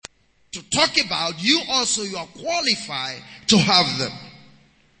to talk about, you are qualified to have them.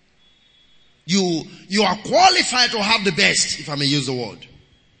 You are qualified to have the best, if I may use the word.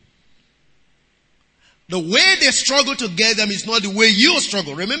 The way they struggle to get them is not the way you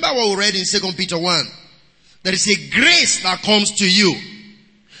struggle. Remember what we read in 2 Peter 1. There is a grace that comes to you.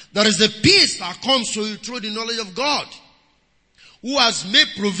 There is a peace that comes to you through the knowledge of God, who has made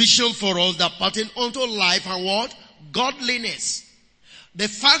provision for us that pertain unto life and what? Godliness. The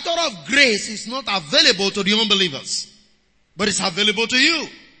factor of grace is not available to the unbelievers, but it's available to you.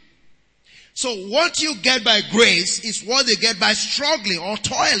 So what you get by grace is what they get by struggling or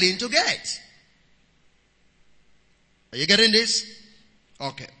toiling to get. Are you getting this?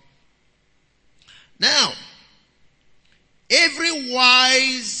 Okay. Now, every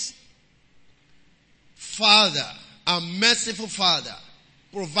wise father and merciful father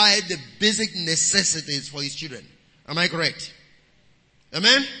provide the basic necessities for his children. Am I correct?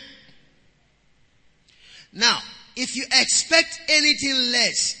 Amen? Now, if you expect anything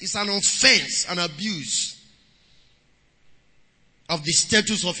less, it's an offense, an abuse of the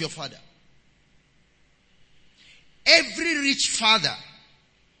status of your father. Every rich father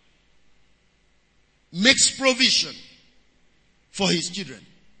makes provision for his children,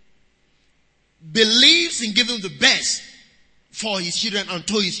 believes in giving the best for his children and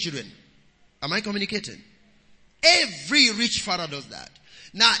to his children. Am I communicating? Every rich father does that.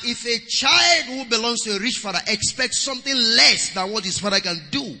 Now, if a child who belongs to a rich father expects something less than what his father can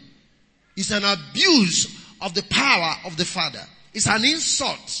do, it's an abuse of the power of the father. It's an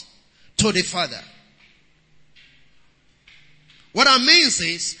insult to the father. What that means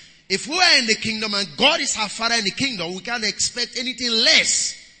is, if we are in the kingdom and God is our father in the kingdom, we can't expect anything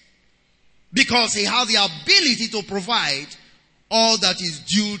less, because he has the ability to provide all that is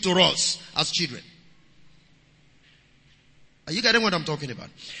due to us as children. Are you getting what I'm talking about?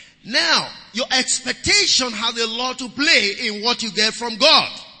 Now, your expectation has a lot to play in what you get from God.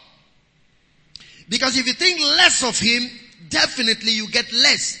 Because if you think less of him, definitely you get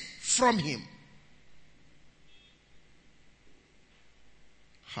less from him.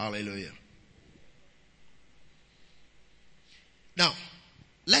 Hallelujah. Now,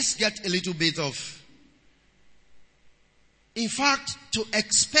 let's get a little bit of, in fact, to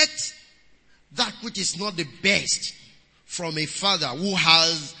expect that which is not the best from a father who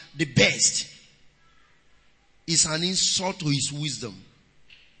has the best is an insult to his wisdom.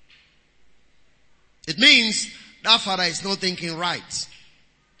 It means that father is not thinking right.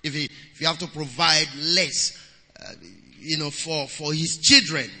 If you have to provide less, for his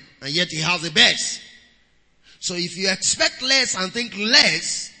children, and yet he has the best. So if you expect less and think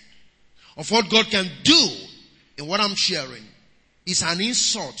less of what God can do in what I'm sharing, it's an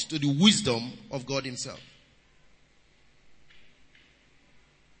insult to the wisdom of God himself.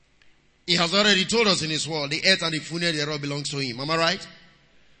 He has already told us in his word, the earth and the fullness thereof belongs to him. Am I right?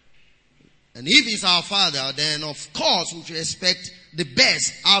 And if he's our father, then of course we should expect the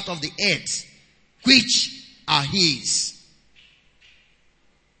best out of the earth, which are his.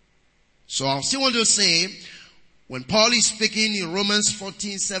 So I still want to say, when Paul is speaking in Romans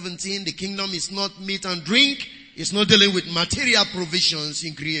 14:17, the kingdom is not meat and drink. It's not dealing with material provisions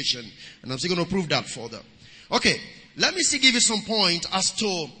in creation. And I'm still going to prove that further. Okay, let me still give you some point as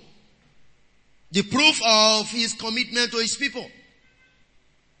to the proof of his commitment to his people.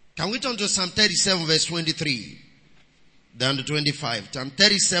 Can we turn to Psalm 37 verse 23 down to 25? Psalm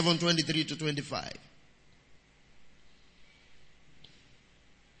 37, 23 to 25.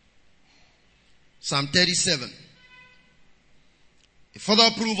 Psalm 37. A further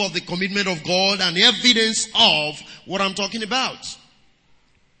proof of the commitment of God and the evidence of what I'm talking about.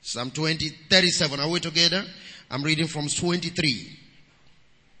 Psalm 37. Are we together? I'm reading from 23.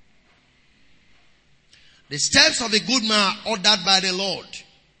 The steps of a good man are ordered by the Lord,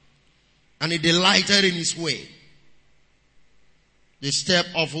 and he delighted in his way. The step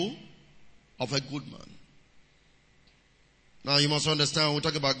of who? Of a good man. Now you must understand, when we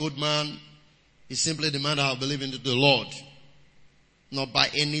talk about good man, it's simply the man that has believed in the Lord. Not by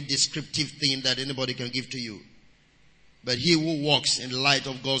any descriptive thing that anybody can give to you. But he who walks in the light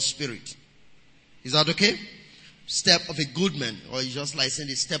of God's Spirit. Is that okay? Step of a good man, or just like saying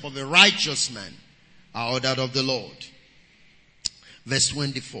the step of a righteous man, are ordered of the Lord. Verse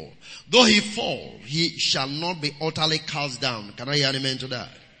 24. Though he fall, he shall not be utterly cast down. Can I hear an amen to that?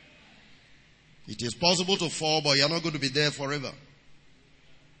 It is possible to fall, but you're not going to be there forever.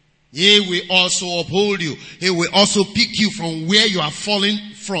 He will also uphold you. He will also pick you from where you are falling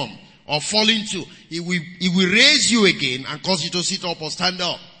from or falling to. He will raise you again and cause you to sit up or stand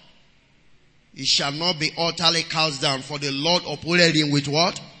up. He shall not be utterly cast down, for the Lord upholdeth him with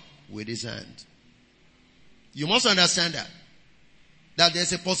what? with his hand. You must understand that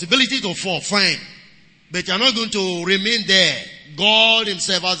there's a possibility to fall, fine. But you're not going to remain there. God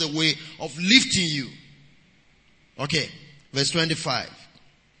himself has a way of lifting you. Okay, verse 25.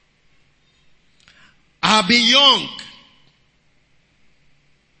 I have been young,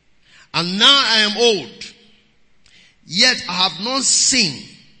 and now I am old. Yet I have not seen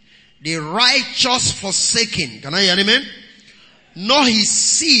the righteous forsaken. Can I hear amen? Nor his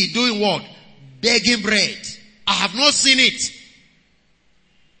seed doing what? Begging bread. I have not seen it.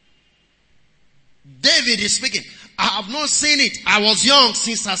 David is speaking. I have not seen it. I was young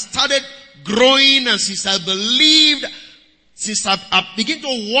since I started growing and since I believed, since I begin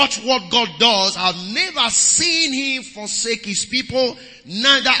to watch what God does. I've never seen him forsake his people,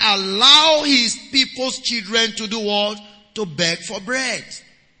 neither allow his people's children to do what? To beg for bread.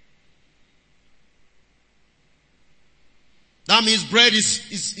 That means bread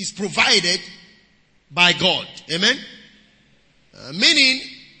is provided by God. Amen? Meaning,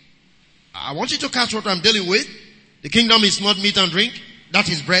 I want you to catch what I'm dealing with. The kingdom is not meat and drink. That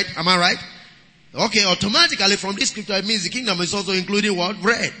is bread. Am I right? Okay, automatically from this scripture it means the kingdom is also including what?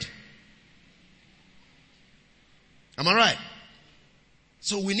 Bread. Am I right?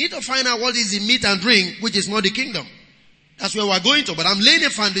 So we need to find out what is the meat and drink, which is not the kingdom. That's where we're going to. But I'm laying a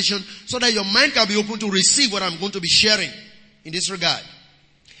foundation so that your mind can be open to receive what I'm going to be sharing in this regard,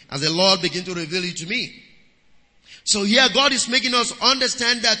 as the Lord begin to reveal it to me. So here God is making us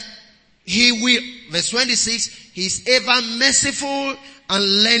understand that he will, verse 26, he is ever merciful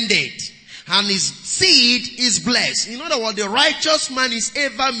and lended, and his seed is blessed. In other words, the righteous man is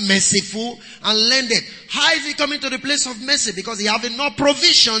ever merciful and lended. How is he coming to the place of mercy? Because he has enough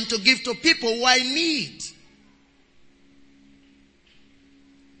provision to give to people who are in need.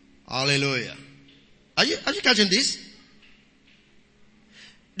 Hallelujah. Are you catching this?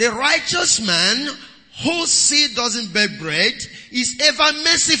 The righteous man whose seed doesn't beg bread is ever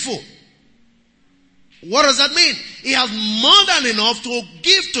merciful. What does that mean? He has more than enough to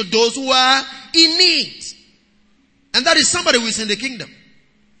give to those who are in need. And that is somebody who is in the kingdom.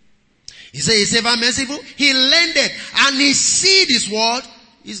 He says he's ever merciful. He lended. And his seed is what?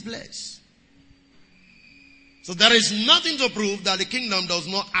 Is blessed. So there is nothing to prove that the kingdom does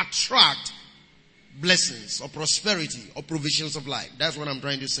not attract blessings or prosperity or provisions of life. That's what I'm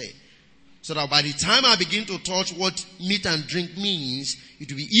trying to say. So that by the time I begin to touch what meat and drink means, it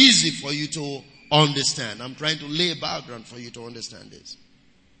will be easy for you to understand. I'm trying to lay a background for you to understand this.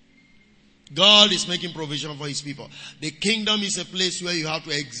 God is making provision for his people. The kingdom is a place where you have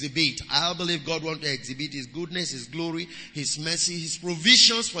to exhibit. I believe God wants to exhibit his goodness, his glory, his mercy, his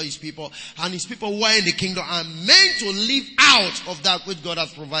provisions for his people. And his people who are in the kingdom are meant to live out of that which God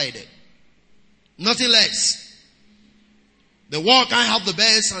has provided. Nothing less. The world can't have the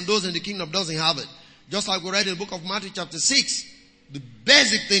best and those in the kingdom doesn't have it. Just like we read in the book of Matthew chapter 6. The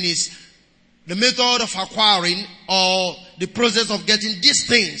basic thing is the method of acquiring or the process of getting these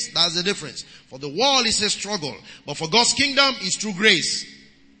things. That's the difference. For the world is a struggle. But for God's kingdom is through grace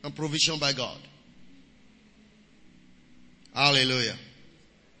and provision by God. Hallelujah.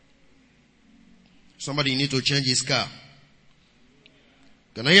 Somebody need to change his car.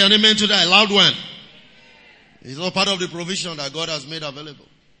 Can I hear an amen to that? A loud one. It's all part of the provision that God has made available.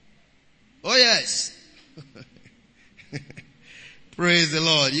 Oh yes. Praise the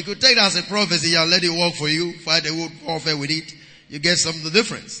Lord. You could take that as a prophecy and let it work for you. Fight a good warfare with it. You get something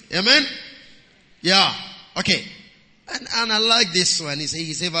different. Amen? Yeah. Okay. And I like this one. He says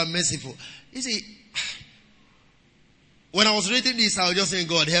he's ever merciful. You see, when I was reading this, I was just saying,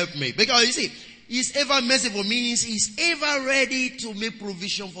 God help me. Because you see, he's ever merciful means he's ever ready to make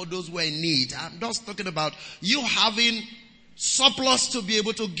provision for those who are in need. I'm just talking about you having surplus to be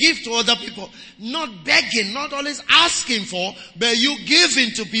able to give to other people. Not begging, not always asking for, but you giving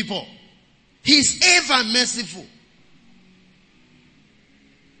to people. He's ever merciful.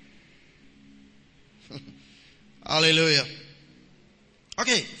 Hallelujah.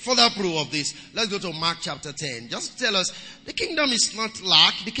 Okay, further proof of this. Let's go to Mark chapter 10. Just tell us, the kingdom is not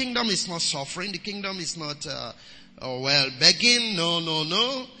lack. The kingdom is not suffering. The kingdom is not, begging.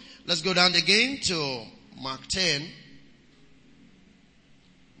 No. Let's go down again to Mark 10.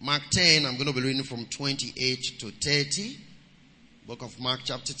 Mark 10, I'm going to be reading from 28 to 30. Book of Mark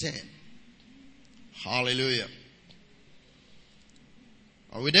chapter 10. Hallelujah.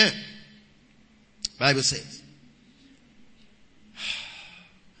 Are we there? Bible says,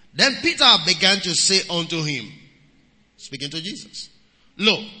 then Peter began to say unto him, speaking to Jesus,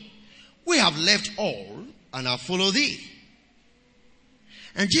 Lo, we have left all and have followed thee.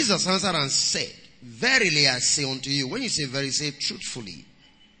 And Jesus answered and said, Verily I say unto you, when you say very, say truthfully.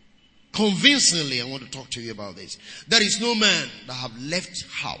 convincingly, I want to talk to you about this. There is no man that have left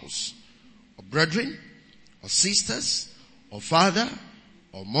house, or brethren, or sisters, or father,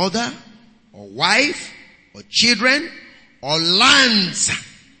 or mother, or wife, or children, or lands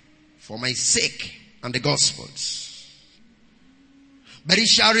for my sake and the gospels. But he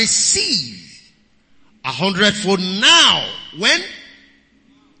shall receive 100-fold now. When?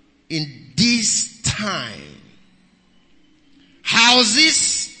 In this time.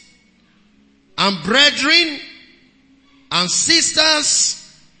 Houses, and brethren, and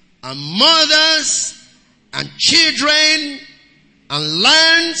sisters, and mothers, and children, and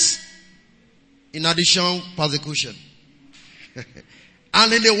lands, in addition, persecution.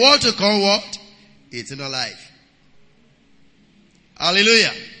 And in the world to come, what? Eternal life.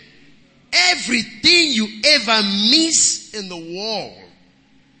 Hallelujah. Everything you ever miss in the world,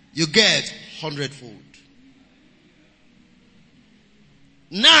 you get 100-fold.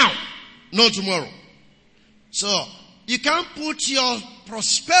 Now, not tomorrow. So, you can't put your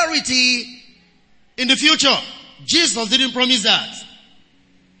prosperity in the future. Jesus didn't promise that.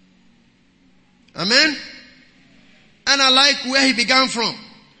 Amen? And I like where he began from.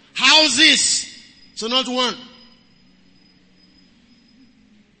 Houses. So not one.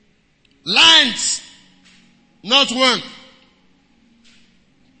 Lands. Not one.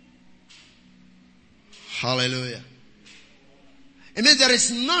 Hallelujah. It means there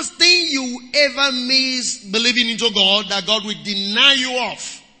is nothing you ever miss believing into God that God will deny you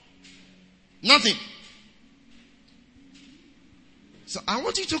of. Nothing. So I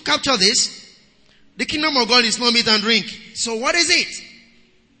want you to capture this. The kingdom of God is not meat and drink. So what is it?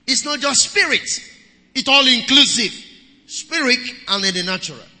 It's not just spirit. It's all inclusive. Spirit and in the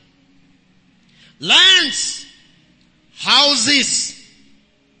natural. Lands, houses,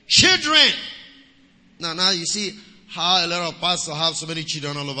 children. Now you see how a lot of pastors have so many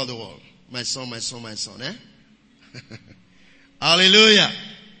children all over the world. My son, my son, my son, eh? Hallelujah.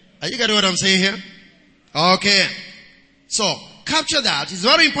 Are you getting what I'm saying here? Okay. So, capture that. It's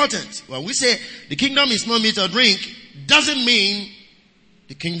very important. When we say the kingdom is not meat or drink, doesn't mean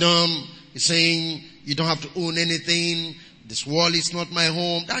the kingdom is saying you don't have to own anything. This world is not my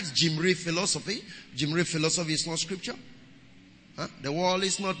home. That's Jim Reed philosophy. Jim Reed philosophy is not scripture. Huh? The world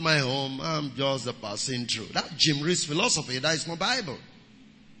is not my home. I'm just a passing through. That's Jim Reed's philosophy. That is not Bible.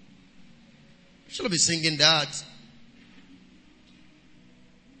 You shouldn't be singing that.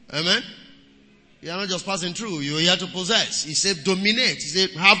 Amen? You are not just passing through. You are here to possess. He said dominate. He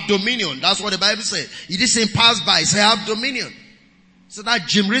said have dominion. That's what the Bible said. He didn't say pass by. He said have dominion. So that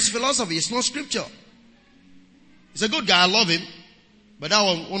Jim Reed's philosophy. It's not scripture. He's a good guy. I love him. But that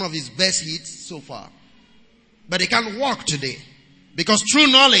was one of his best hits so far. But he can't walk today. Because true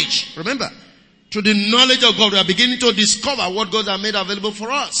knowledge, remember, through the knowledge of God, we are beginning to discover what God has made available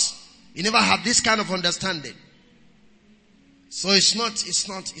for us. You never had this kind of understanding. So it's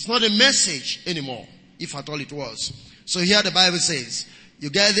not a message anymore, if at all it was. So here the Bible says, you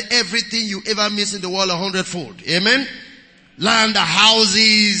get everything you ever miss in the world 100-fold. Amen? Land,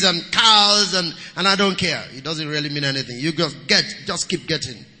 houses, and cars, and I don't care. It doesn't really mean anything. You just keep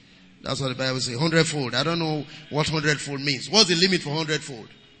getting. That's what the Bible says. 100-fold. I don't know what 100-fold means. What's the limit for 100-fold?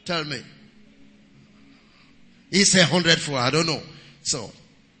 Tell me. He said 100-fold. I don't know. So,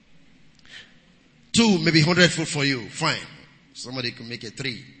 2, maybe 100-fold for you. Fine. Somebody can make it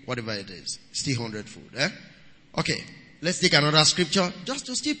 3. Whatever it is. Still 100-fold. Eh? Okay. Let's take another scripture. Just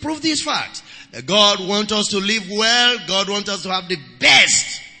to still prove this fact. God wants us to live well. God wants us to have the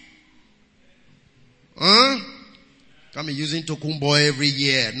best. Huh? Come using Tokumbo every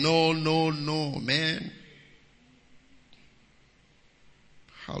year. No, man.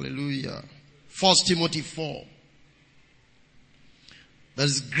 Hallelujah. 1 Timothy 4. There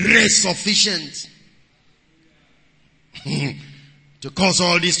is grace sufficient to cause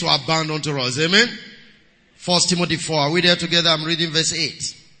all this to abound unto us. Amen. 1 Timothy 4. Are we there together? I'm reading verse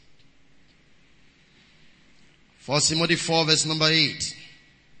 8. 1 Timothy 4 verse number 8.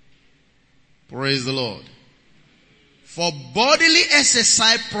 Praise the Lord. For bodily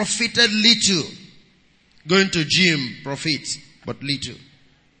exercise profited little. Going to gym profits, but little.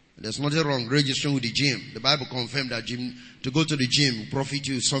 There's nothing wrong registering with the gym. The Bible confirmed that to go to the gym will profit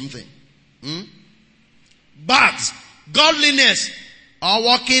you something. But godliness or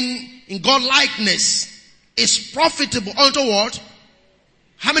walking in godlikeness is profitable unto what?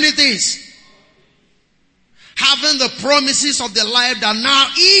 How many things? Having the promises of the life that now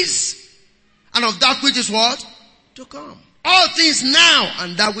is, and of that which is what? To come. All things now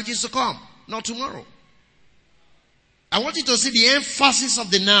and that which is to come. Not tomorrow. I want you to see the emphasis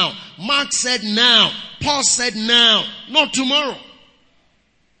of the now. Mark said now. Paul said now. Not tomorrow.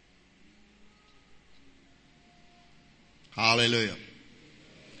 Hallelujah.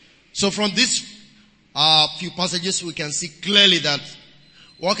 So from these few passages, we can see clearly that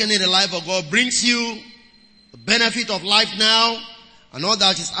walking in the life of God brings you the benefit of life now and all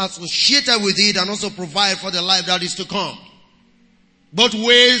that is associated with it, and also provide for the life that is to come. Both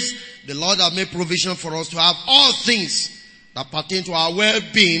ways, the Lord has made provision for us to have all things that pertain to our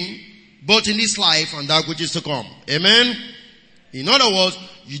well-being, both in this life and that which is to come. Amen? In other words,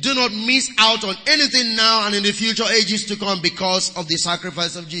 you do not miss out on anything now and in the future ages to come because of the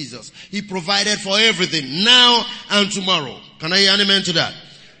sacrifice of Jesus. He provided for everything now and tomorrow. Can I hear an amen to that?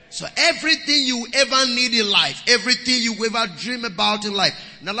 So everything you ever need in life, everything you ever dream about in life.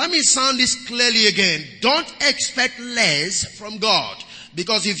 Now let me sound this clearly again. Don't expect less from God.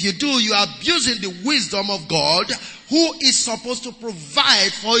 Because if you do, you are abusing the wisdom of God, who is supposed to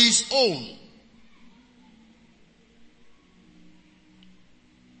provide for his own.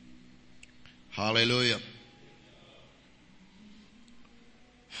 Hallelujah.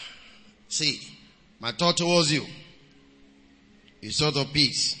 See, my thought towards you is sort of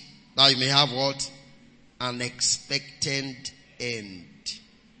peace. That you may have what? An expectant end.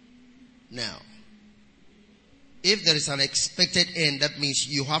 Now, if there is an expected end, that means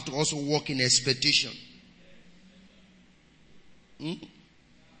you have to also walk in expectation.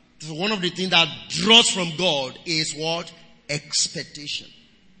 So one of the things that draws from God is what? Expectation.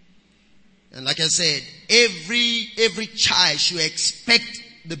 And like I said, every child should expect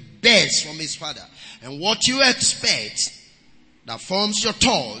the best from his father. And what you expect that forms your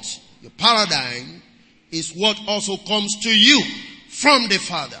thoughts, your paradigm, is what also comes to you from the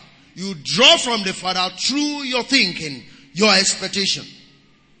Father. You draw from the Father through your thinking, your expectation.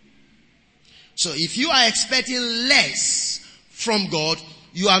 So if you are expecting less from God,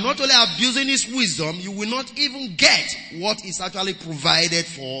 you are not only abusing his wisdom, you will not even get what is actually provided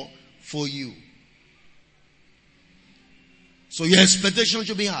for you. So your expectation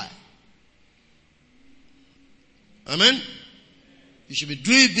should be high. Amen? You should be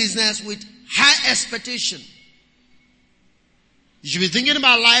doing business with high expectation. You should be thinking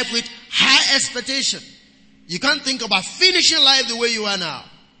about life with high expectation. You can't think about finishing life the way you are now.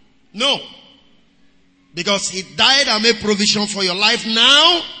 No. Because he died and made provision for your life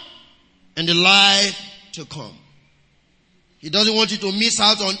now and the life to come. He doesn't want you to miss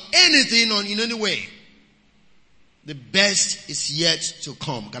out on anything in any way. The best is yet to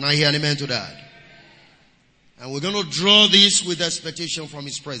come. Can I hear an amen to that? And we're going to draw this with expectation from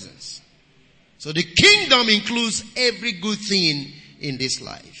his presence. So the kingdom includes every good thing in this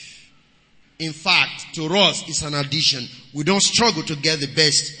life. In fact, to us, it's an addition. We don't struggle to get the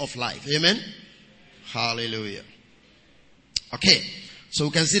best of life. Amen? Hallelujah. Okay. So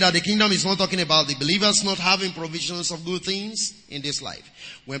we can see that the kingdom is not talking about the believers not having provisions of good things in this life.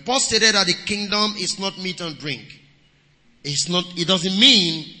 When Paul stated that the kingdom is not meat and drink, it doesn't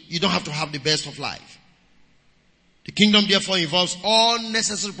mean you don't have to have the best of life. The kingdom therefore involves all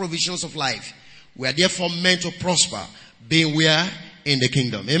necessary provisions of life. We are therefore meant to prosper, being where? In the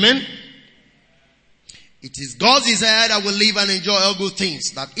kingdom. Amen? It is God's desire that we live and enjoy all good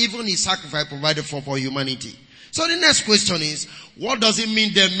things that even his sacrifice provided for humanity. So the next question is, what does it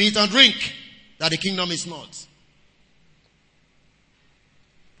mean then meat and drink? That the kingdom is not.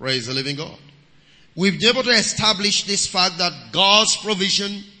 Praise the living God. We've been able to establish this fact that God's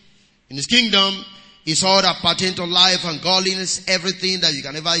provision in his kingdom is all that pertains to life and godliness, everything that you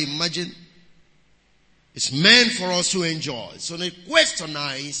can ever imagine. It's meant for us to enjoy. So the question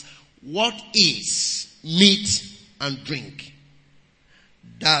now is, what is meat and drink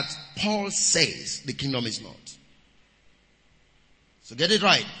that Paul says the kingdom is not? So get it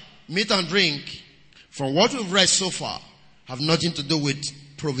right. Meat and drink, from what we've read so far, have nothing to do with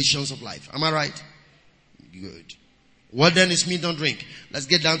provisions of life. Am I right? Good. What then is meat and drink? Let's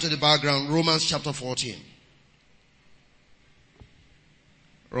get down to the background. Romans chapter 14.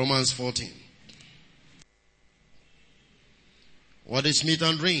 Romans 14. What is meat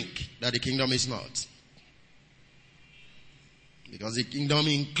and drink that the kingdom is not? Because the kingdom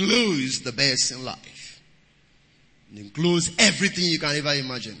includes the best in life. It includes everything you can ever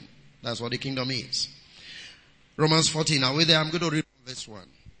imagine. That's what the kingdom is. Romans 14. Are we there? I'm going to read verse 1.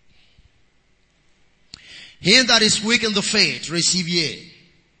 He that is weak in the faith, receive ye,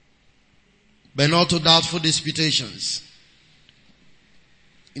 but not to doubtful disputations.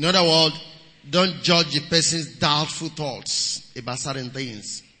 In other words, don't judge a person's doubtful thoughts about certain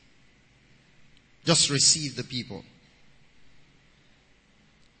things. Just receive the people.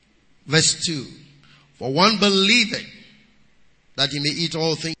 Verse 2. For one believeth that he may eat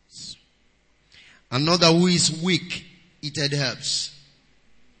all things. Another who is weak eateth herbs.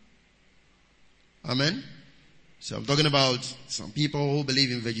 Amen. So I'm talking about some people who believe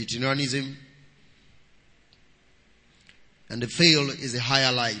in vegetarianism, and they feel is a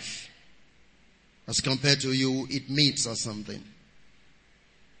higher life as compared to you eat meats or something.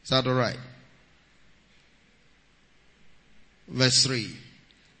 Is that alright? Verse 3.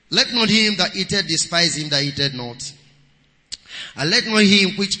 Let not him that eateth despise him that eateth not. And let not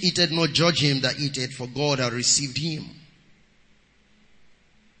him which eateth not judge him that eateth, for God hath received him.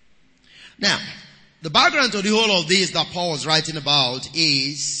 Now, the background to the whole of this that Paul was writing about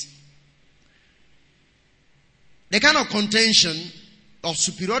is the kind of contention of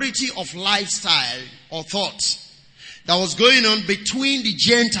superiority of lifestyle or thought that was going on between the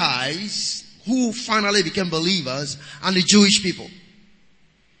Gentiles who finally became believers and the Jewish people.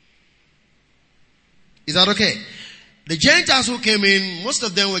 Is that okay? The Gentiles who came in, most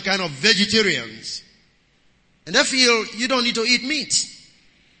of them were kind of vegetarians. And they feel you don't need to eat meat.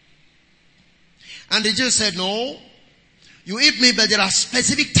 And the Jews said, no, you eat meat, but there are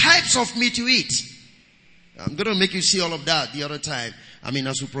specific types of meat you eat. I'm going to make you see all of that the other time.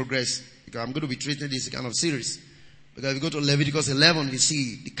 As we progress. Because I'm going to be treating this kind of series. Because if you go to Leviticus 11, we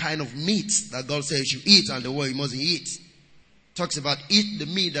see the kind of meat that God says you eat and the one you mustn't eat. Talks about eat the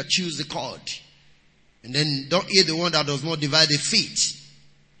meat that chews the cud. And then don't eat the one that does not divide the feet.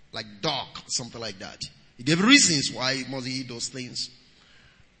 Like dog or something like that. He gave reasons why you must eat those things.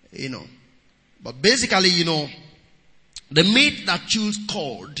 But basically, the meat that chews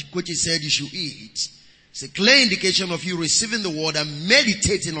cud, which he said you should eat, is a clear indication of you receiving the word and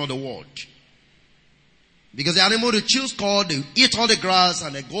meditating on the word. Because the animal that chews cud, they eat all the grass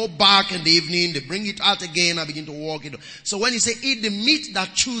and they go back in the evening, they bring it out again and begin to walk it. So when he say eat the meat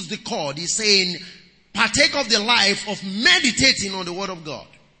that chews the cud, he's saying partake of the life of meditating on the word of God.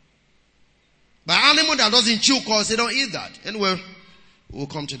 But animal that doesn't chew cud, they don't eat that. Anyway, we'll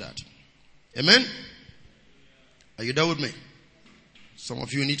come to that. Amen? Are you there with me? Some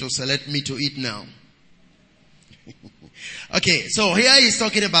of you need to select meat to eat now. Okay, so here he's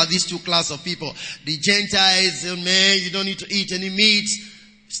talking about these two classes of people. The Gentiles, man, you don't need to eat any meat.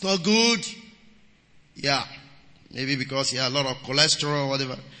 It's not good. Yeah. Maybe because you have a lot of cholesterol or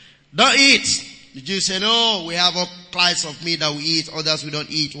whatever. Don't eat. The Jews say, no, we have all kinds of meat that we eat. Others we don't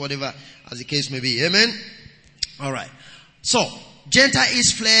eat, whatever, as the case may be. Amen? Alright. So, Gentile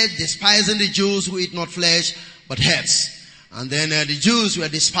eats flesh, despising the Jews who eat not flesh, but herbs. And then the Jews were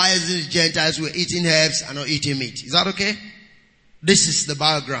despising the Gentiles who were eating herbs and not eating meat. Is that okay? This is the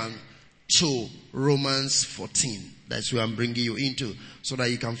background to Romans 14. That's where I'm bringing you into, so that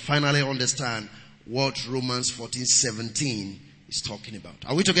you can finally understand what Romans 14:17 is talking about.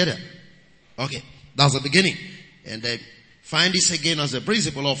 Are we together? Okay, that's the beginning. And then find this again as a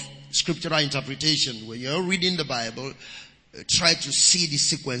principle of scriptural interpretation. When you're reading the Bible, try to see the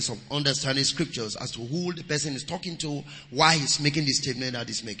sequence of understanding scriptures as to who the person is talking to, why he's making the statement that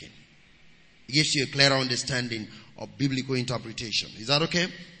he's making. It gives you a clearer understanding of biblical interpretation. Is that okay?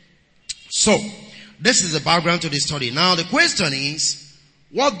 So, this is the background to the study. Now the question is,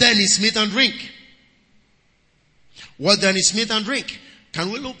 what then is meat and drink? What then is meat and drink?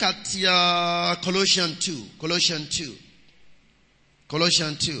 Can we look at Colossians 2? Colossians 2.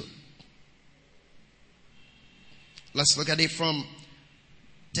 Colossians 2. Let's look at it from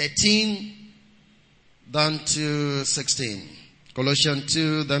 13 down to 16. Colossians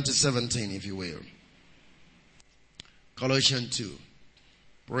 2 down to 17, if you will. Colossians 2.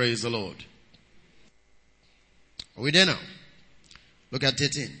 Praise the Lord. Are we there now? Look at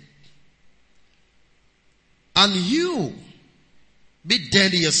 13. And you be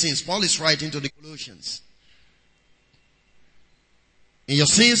dead in your sins. Paul is writing to the Colossians. In your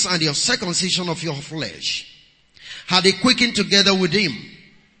sins and your circumcision of your flesh, had he quickened together with him,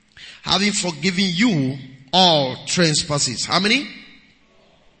 having forgiven you all trespasses. How many?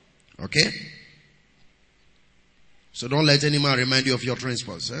 Okay. So don't let any man remind you of your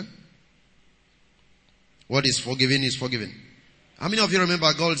trespass. What is forgiven is forgiven. How many of you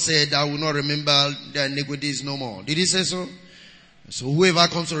remember God said, I will not remember their iniquities no more? Did he say so? So whoever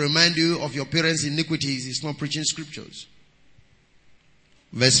comes to remind you of your parents' iniquities is not preaching scriptures.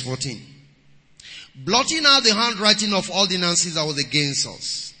 Verse 14. Blotting out the handwriting of ordinances that was against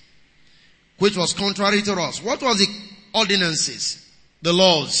us, which was contrary to us. What was the ordinances? The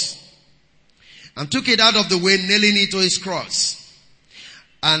laws. And took it out of the way, nailing it to his cross.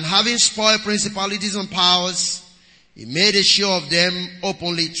 And having spoiled principalities and powers, he made a show of them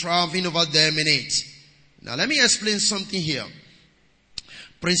openly, triumphing over them in it. Now let me explain something here.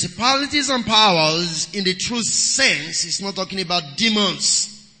 Principalities and powers, in the true sense, is not talking about demons.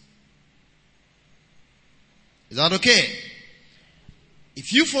 Is that okay?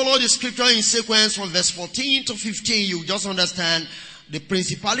 If you follow the scripture in sequence from verse 14 to 15, you just understand the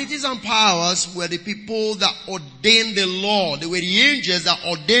principalities and powers were the people that ordained the law. They were the angels that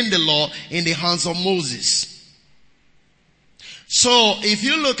ordained the law in the hands of Moses. So if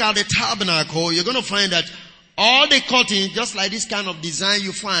you look at the tabernacle, you're going to find that all the curtains, just like this kind of design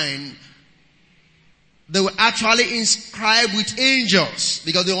you find, they were actually inscribed with angels.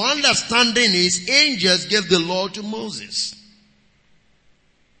 Because the understanding is angels gave the law to Moses.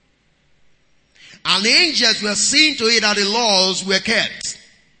 And angels were seen to it that the laws were kept.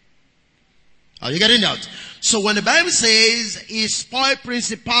 Are you getting that? So when the Bible says he spoiled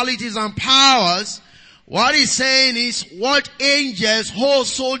principalities and powers, what he's saying is what angels hold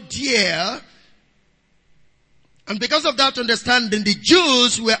so dear. And because of that understanding, the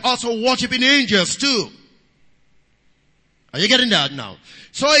Jews were also worshiping angels too. Are you getting that now?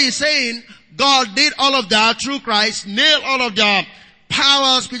 So he's saying God did all of that through Christ, nailed all of the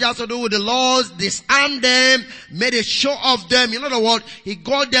powers which has to do with the laws, disarmed them, made a show of them. In other words, he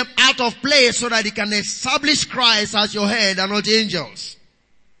got them out of place so that he can establish Christ as your head and not angels.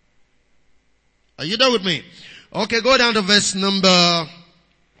 Are you there with me? Okay, go down to verse number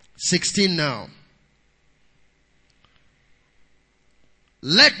 16 now.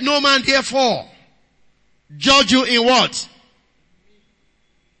 Let no man therefore judge you in what?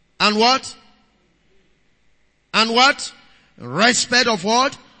 And what? And what? Respect of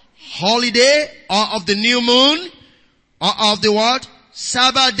what? Holiday, or of the new moon, or of the what?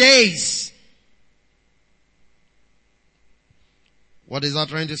 Sabbath days. What is that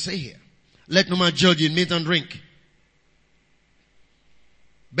trying to say here? Let no man judge you in meat and drink.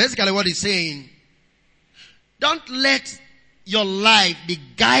 Basically what he's saying, don't let your life be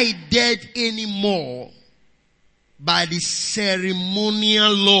guided anymore by the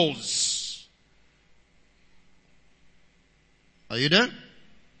ceremonial laws. Are you there?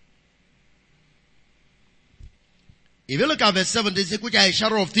 If you look at verse 7, they say, which are a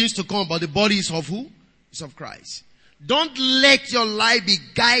shadow of things to come, but the body is of who? It's of Christ. Don't let your life be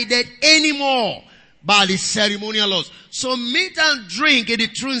guided anymore by the ceremonial laws. So meat and drink in the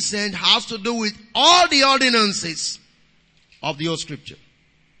true sense has to do with all the ordinances of the old scripture.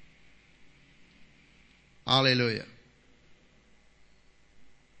 Hallelujah.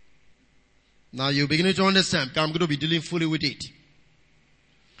 Now you're beginning to understand, because I'm going to be dealing fully with it.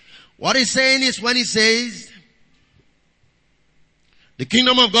 What he's saying is when he says, the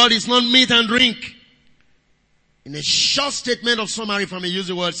kingdom of God is not meat and drink. In a short statement of summary, if I may use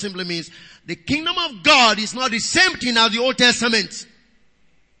the word, simply means, the kingdom of God is not the same thing as the Old Testament.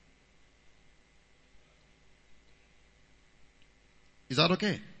 Is that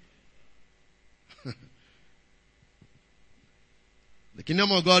okay? The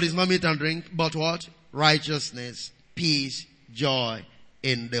kingdom of God is not meat and drink, but what? Righteousness, peace, joy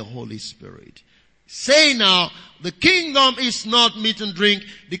in the Holy Spirit. Say now, the kingdom is not meat and drink.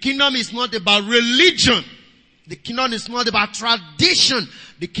 The kingdom is not about religion. The kingdom is not about tradition.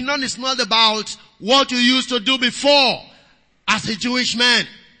 The kingdom is not about what you used to do before as a Jewish man.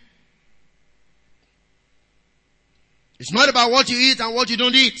 It's not about what you eat and what you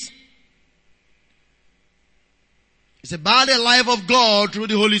don't eat. It's about the life of God through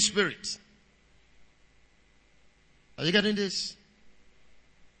the Holy Spirit. Are you getting this?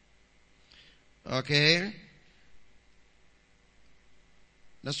 Okay.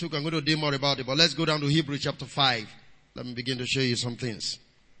 Next week I'm going to do more about it, but let's go down to Hebrews chapter 5. Let me begin to show you some things.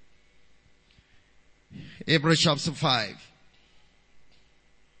 Hebrews chapter 5.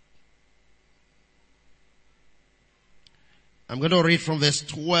 I'm going to read from verse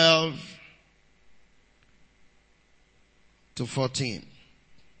 12 to 14.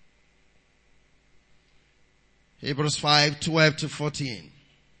 Hebrews 5, 12 to 14.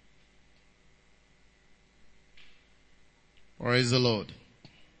 Praise the Lord.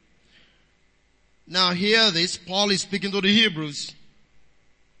 Now hear this. Paul is speaking to the Hebrews.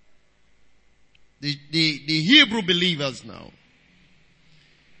 The Hebrew believers now.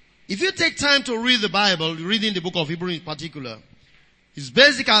 If you take time to read the Bible, reading the book of Hebrews in particular, it's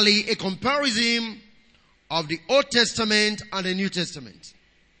basically a comparison of the Old Testament and the New Testament.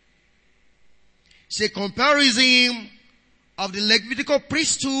 It's a comparison of the Levitical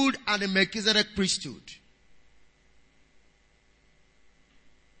priesthood and the Melchizedek priesthood.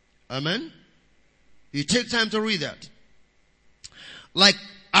 Amen? You take time to read that. Like,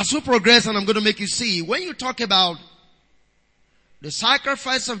 as we progress, and I'm going to make you see, when you talk about the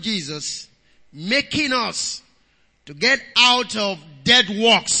sacrifice of Jesus making us to get out of dead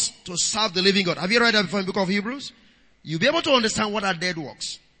works to serve the living God. Have you read that before in the book of Hebrews? You'll be able to understand what are dead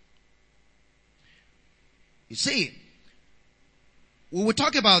works. You see, We will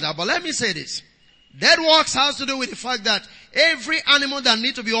talk about that, but let me say this. Dead works has to do with the fact that every animal that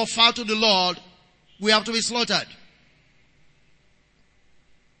needs to be offered to the Lord, we have to be slaughtered.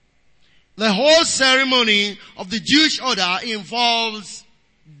 The whole ceremony of the Jewish order involves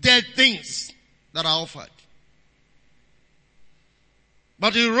dead things that are offered.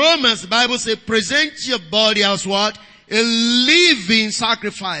 But in Romans, the Bible says, present your body as what? A living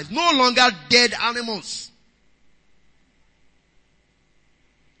sacrifice. No longer dead animals.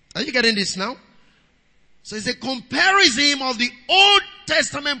 Are you getting this now? So it's a comparison of the Old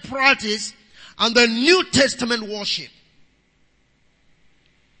Testament practice and the New Testament worship.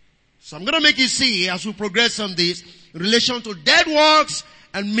 So I'm going to make you see as we progress on this in relation to dead works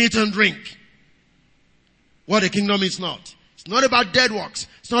and meat and drink. What the kingdom is not. It's not about dead works.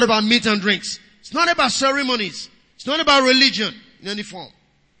 It's not about meat and drinks. It's not about ceremonies. It's not about religion in any form.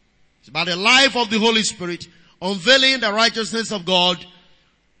 It's about the life of the Holy Spirit, unveiling the righteousness of God,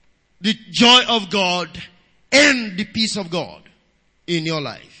 the joy of God, and the peace of God in your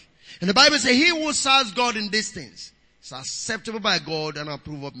life. And the Bible says, he who serves God in these things is acceptable by God and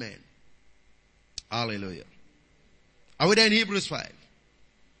approved of men. Hallelujah. Are we there in Hebrews 5?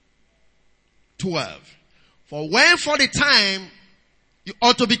 12. For when for the time you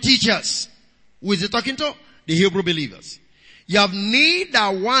ought to be teachers. Who is he talking to? The Hebrew believers. You have need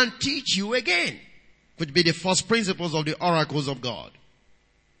that one teach you again, which be the first principles of the oracles of God.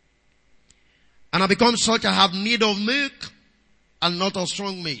 And I become such I have need of milk and not of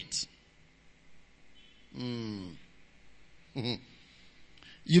strong meat.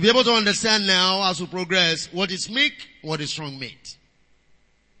 You'll be able to understand now as we progress what is milk, what is strong meat.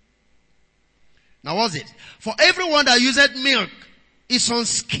 Now what's it? For everyone that useth milk is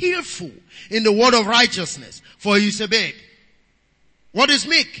unskillful in the word of righteousness, for he is a babe. What is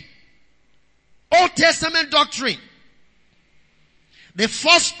milk? Old Testament doctrine. The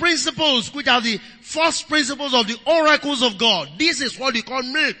first principles, which are the first principles of the oracles of God. This is what we call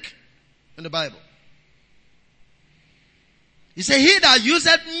milk in the Bible. He said, he that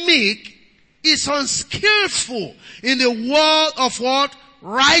useth milk is unskillful in the word of what?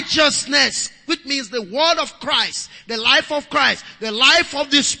 Righteousness, which means the word of Christ, the life of Christ, the life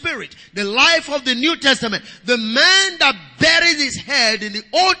of the Spirit, the life of the New Testament. The man that buries his head in the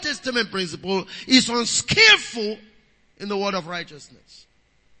Old Testament principle is unskillful in the word of righteousness.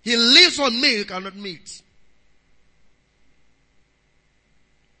 He lives on milk and not meat.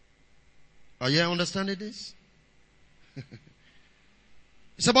 Are you understanding this?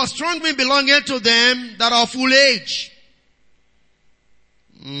 It's about strong men belonging to them that are full age.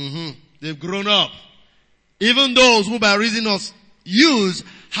 They've grown up. Even those who by reason of use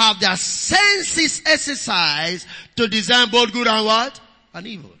have their senses exercised to discern both good and what? And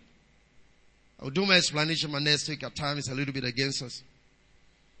evil. I'll do my explanation next week. Our time is a little bit against us.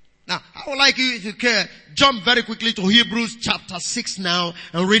 Now, I would like you, if you care, jump very quickly to Hebrews chapter 6 now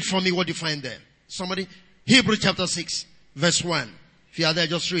and read for me what you find there. Somebody? Hebrews chapter 6, verse 1. If you are there,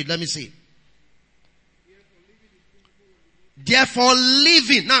 just read. Let me see. Therefore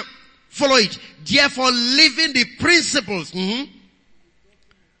living. Now, follow it. Therefore living the principles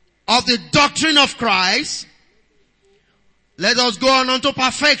of the doctrine of Christ. Let us go on unto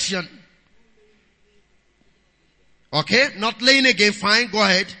perfection. Okay, not laying again, fine, go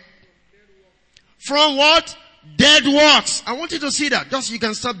ahead. From what? Dead works. I want you to see that. Just you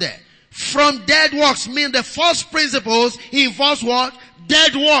can stop there. From dead works mean the first principles involves what?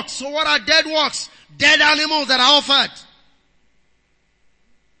 Dead works. So what are dead works? Dead animals that are offered.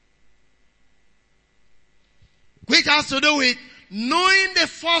 Which has to do with knowing the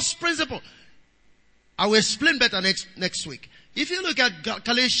first principle. I will explain better next week. If you look at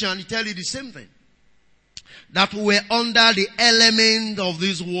Galatians, it tells you the same thing. That we were under the element of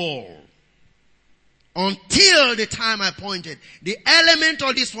this world. Until the time I appointed. The element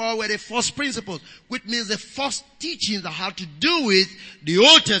of this world were the first principles. Which means the first teachings that had to do with the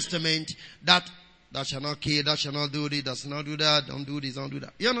Old Testament. That thou shalt not kill, thou shalt not do this, thou shalt not do that, don't do this, don't do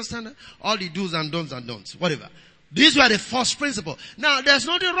that. You understand that? All the do's and don'ts, whatever. These were the first principle. Now, there's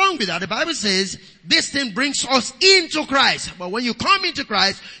nothing wrong with that. The Bible says this thing brings us into Christ. But when you come into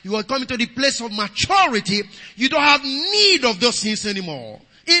Christ, you are coming to the place of maturity. You don't have need of those things anymore.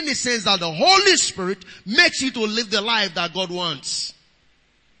 In the sense that the Holy Spirit makes you to live the life that God wants.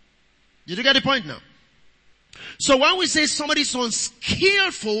 Did you get the point now? So when we say somebody is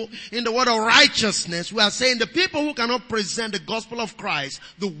unskillful in the word of righteousness, we are saying the people who cannot present the gospel of Christ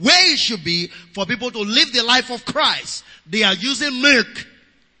the way it should be for people to live the life of Christ, they are using milk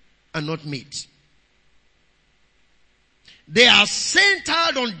and not meat. They are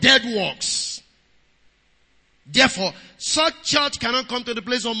centered on dead works. Therefore, such church cannot come to the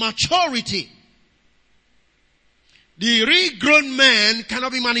place of maturity. The regrown man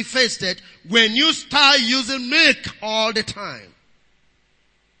cannot be manifested when you start using milk all the time.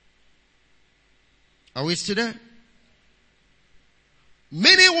 Are we still there?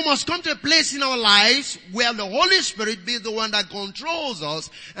 Many who must come to a place in our lives where the Holy Spirit be the one that controls us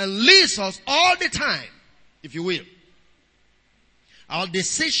and leads us all the time, if you will. Our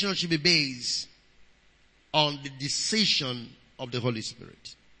decision should be based on the decision of the Holy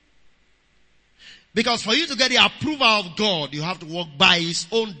Spirit. Because for you to get the approval of God, you have to walk by His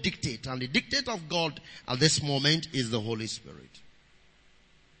own dictate. And the dictate of God at this moment is the Holy Spirit.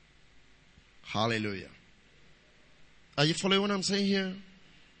 Hallelujah. Are you following what I'm saying here?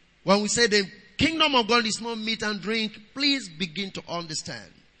 When we say the kingdom of God is not meat and drink, please begin to understand.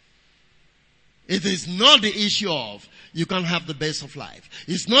 It is not the issue of you can have the best of life.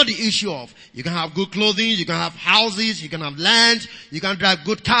 It's not the issue of you can have good clothing, you can have houses, you can have land, you can drive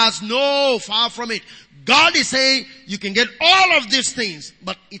good cars. No, far from it. God is saying you can get all of these things,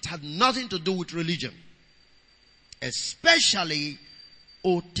 but it had nothing to do with religion. Especially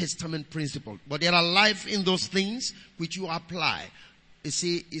Old Testament principle. But there are life in those things which you apply. You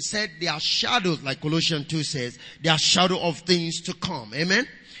see, he said they are shadows, like Colossians 2 says, they are shadow of things to come. Amen?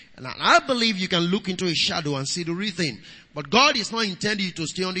 And I believe you can look into a shadow and see the real thing. But God is not intending you to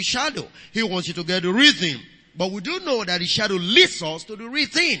stay on the shadow. He wants you to get the real thing. But we do know that the shadow leads us to the real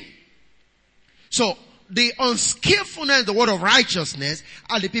thing. So, the unskillfulness, the word of righteousness,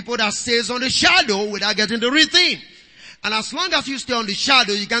 are the people that stays on the shadow without getting the real thing. And as long as you stay on the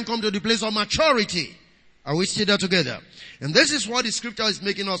shadow, you can come to the place of maturity. Are we still there together? And this is what the scripture is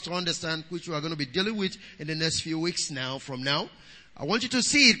making us to understand, which we are going to be dealing with in the next few weeks now, from now. I want you to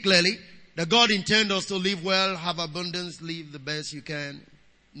see it clearly, that God intends us to live well, have abundance, live the best you can.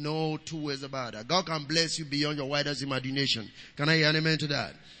 No two ways about that. God can bless you beyond your widest imagination. Can I hear an amen to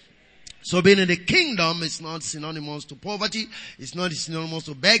that? So being in the kingdom is not synonymous to poverty. It's not synonymous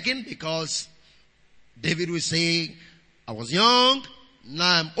to begging, because David will say, I was young,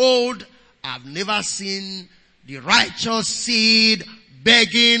 now I'm old, I've never seen the righteous seed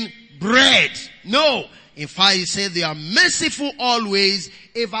begging bread. No. In fact, he said they are merciful always,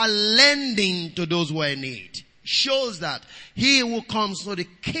 ever lending to those who are in need. Shows that he who comes to the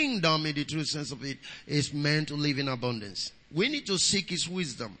kingdom in the true sense of it is meant to live in abundance. We need to seek His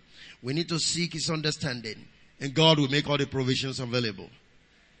wisdom. We need to seek His understanding. And God will make all the provisions available.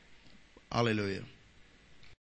 Hallelujah.